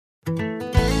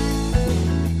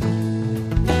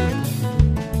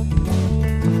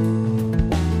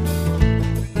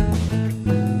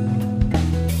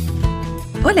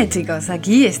Hola chicos,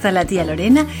 aquí está la tía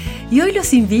Lorena y hoy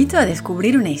los invito a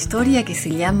descubrir una historia que se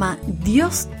llama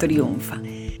Dios triunfa.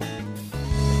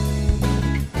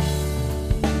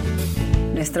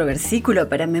 Nuestro versículo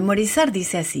para memorizar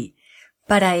dice así: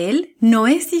 para Él no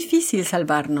es difícil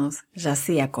salvarnos, ya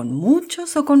sea con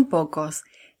muchos o con pocos.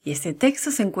 Y este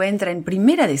texto se encuentra en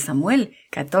 1 de Samuel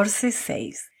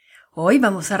 14:6. Hoy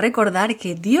vamos a recordar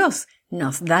que Dios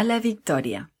nos da la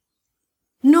victoria.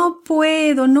 No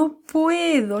puedo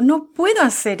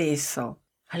hacer eso.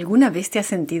 ¿Alguna vez te has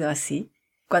sentido así?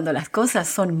 Cuando las cosas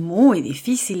son muy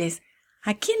difíciles,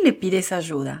 ¿a quién le pides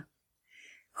ayuda?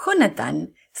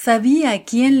 Jonatán sabía a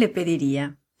quién le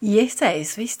pediría, y esta es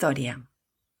su historia.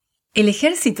 El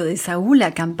ejército de Saúl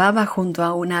acampaba junto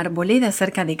a una arboleda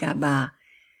cerca de Gabaa.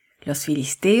 Los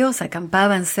filisteos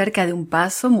acampaban cerca de un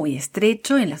paso muy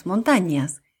estrecho en las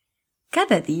montañas.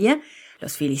 Cada día,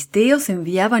 los filisteos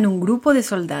enviaban un grupo de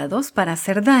soldados para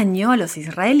hacer daño a los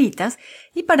israelitas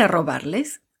y para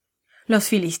robarles. Los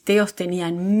filisteos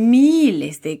tenían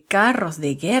miles de carros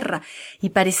de guerra y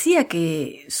parecía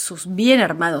que sus bien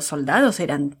armados soldados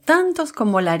eran tantos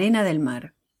como la arena del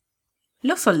mar.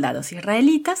 Los soldados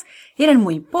israelitas eran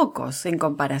muy pocos en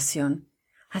comparación,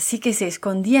 así que se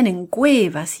escondían en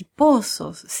cuevas y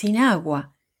pozos sin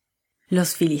agua.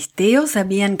 Los filisteos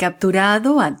habían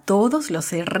capturado a todos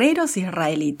los herreros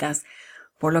israelitas,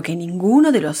 por lo que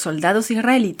ninguno de los soldados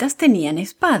israelitas tenían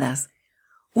espadas.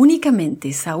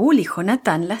 Únicamente Saúl y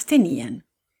Jonatán las tenían.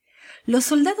 Los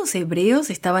soldados hebreos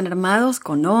estaban armados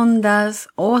con hondas,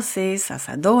 hoces,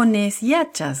 azadones y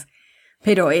hachas,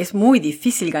 pero es muy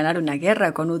difícil ganar una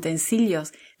guerra con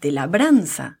utensilios de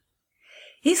labranza.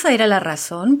 Esa era la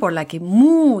razón por la que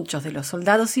muchos de los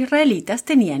soldados israelitas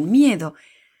tenían miedo,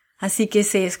 así que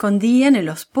se escondían en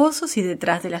los pozos y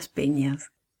detrás de las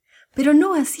peñas. Pero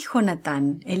no así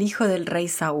Jonatán, el hijo del rey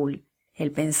Saúl.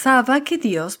 Él pensaba que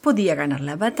Dios podía ganar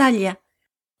la batalla.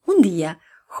 Un día,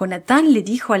 Jonatán le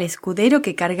dijo al escudero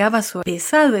que cargaba su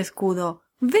pesado escudo: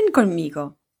 «Ven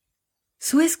conmigo».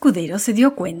 Su escudero se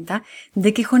dio cuenta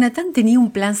de que Jonatán tenía un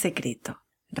plan secreto.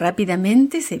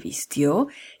 Rápidamente se vistió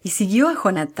y siguió a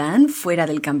Jonatán fuera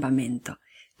del campamento.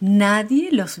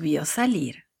 Nadie los vio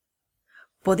salir.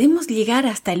 «Podemos llegar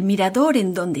hasta el mirador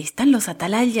en donde están los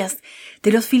atalayas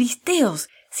de los filisteos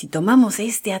si tomamos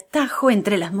este atajo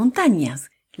entre las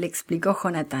montañas», le explicó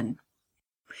Jonatán.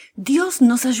 «Dios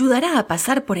nos ayudará a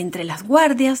pasar por entre las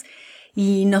guardias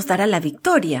y nos dará la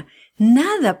victoria.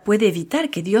 Nada puede evitar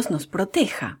que Dios nos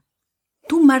proteja».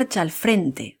 «Tú marcha al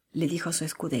frente», le dijo su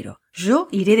escudero. «Yo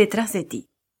iré detrás de ti».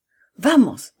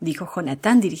 «Vamos», dijo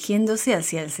Jonatán dirigiéndose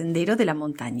hacia el sendero de la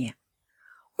montaña.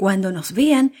 «Cuando nos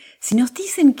vean, si nos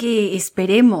dicen que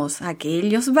esperemos a que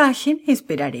ellos bajen,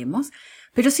 esperaremos.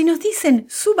 Pero si nos dicen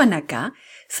suban acá,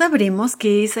 sabremos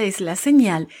que esa es la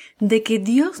señal de que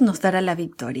Dios nos dará la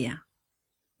victoria».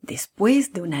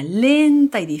 Después de una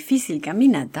lenta y difícil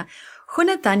caminata,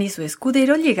 Jonatán y su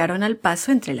escudero llegaron al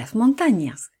paso entre las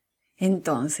montañas.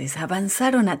 Entonces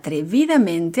avanzaron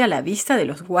atrevidamente a la vista de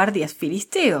los guardias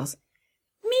filisteos.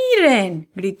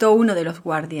 «¡Miren!», gritó uno de los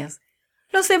guardias.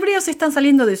 «Los hebreos están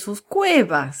saliendo de sus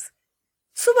cuevas».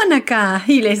 «Suban acá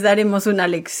y les daremos una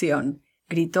lección»,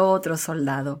 gritó otro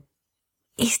soldado.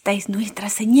 «Esta es nuestra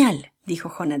señal»,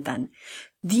 dijo Jonatán.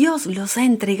 «Dios los ha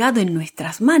entregado en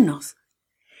nuestras manos».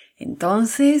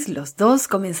 Entonces los dos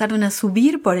comenzaron a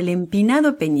subir por el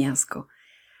empinado peñasco.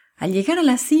 Al llegar a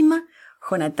la cima,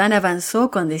 Jonatán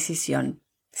avanzó con decisión,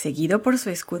 seguido por su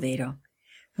escudero.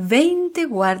 20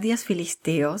 guardias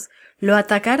filisteos lo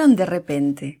atacaron de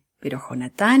repente, pero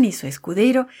Jonatán y su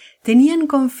escudero tenían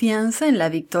confianza en la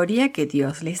victoria que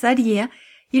Dios les daría,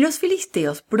 y los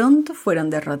filisteos pronto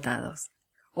fueron derrotados.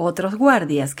 Otros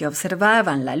guardias que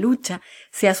observaban la lucha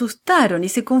se asustaron y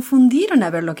se confundieron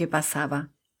a ver lo que pasaba.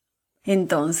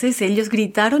 Entonces ellos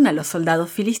gritaron a los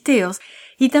soldados filisteos,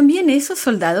 y también esos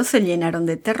soldados se llenaron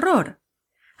de terror.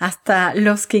 Hasta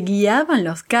los que guiaban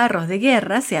los carros de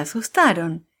guerra se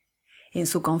asustaron. En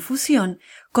su confusión,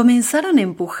 comenzaron a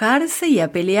empujarse y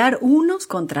a pelear unos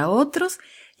contra otros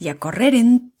y a correr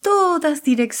en todas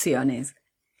direcciones.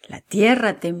 La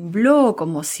tierra tembló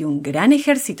como si un gran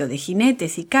ejército de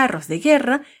jinetes y carros de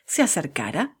guerra se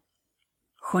acercara.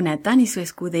 Jonatán y su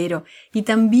escudero, y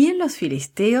también los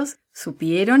filisteos,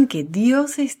 supieron que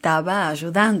Dios estaba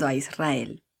ayudando a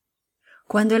Israel.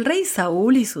 Cuando el rey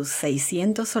Saúl y sus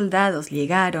 600 soldados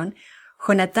llegaron,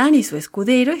 Jonatán y su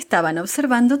escudero estaban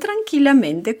observando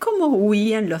tranquilamente cómo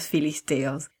huían los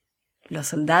filisteos. Los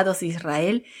soldados de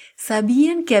Israel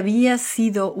sabían que había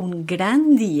sido un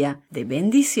gran día de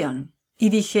bendición y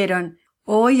dijeron: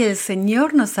 «Hoy el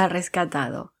Señor nos ha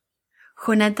rescatado».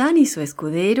 Jonatán y su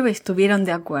escudero estuvieron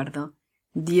de acuerdo.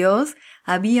 Dios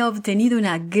había obtenido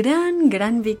una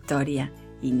gran victoria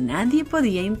y nadie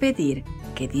podía impedir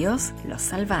que Dios los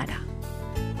salvara.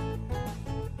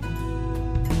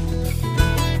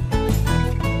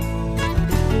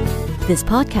 This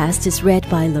podcast is read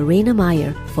by Lorena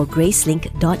Meyer for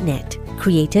Gracelink.net.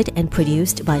 Created and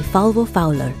produced by Falvo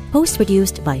Fowler.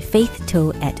 Post-produced by Faith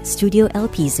Toe at Studio El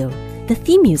Piso. The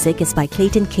theme music is by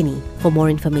Clayton Kinney. For more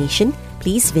information,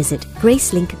 please visit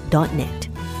Gracelink.net.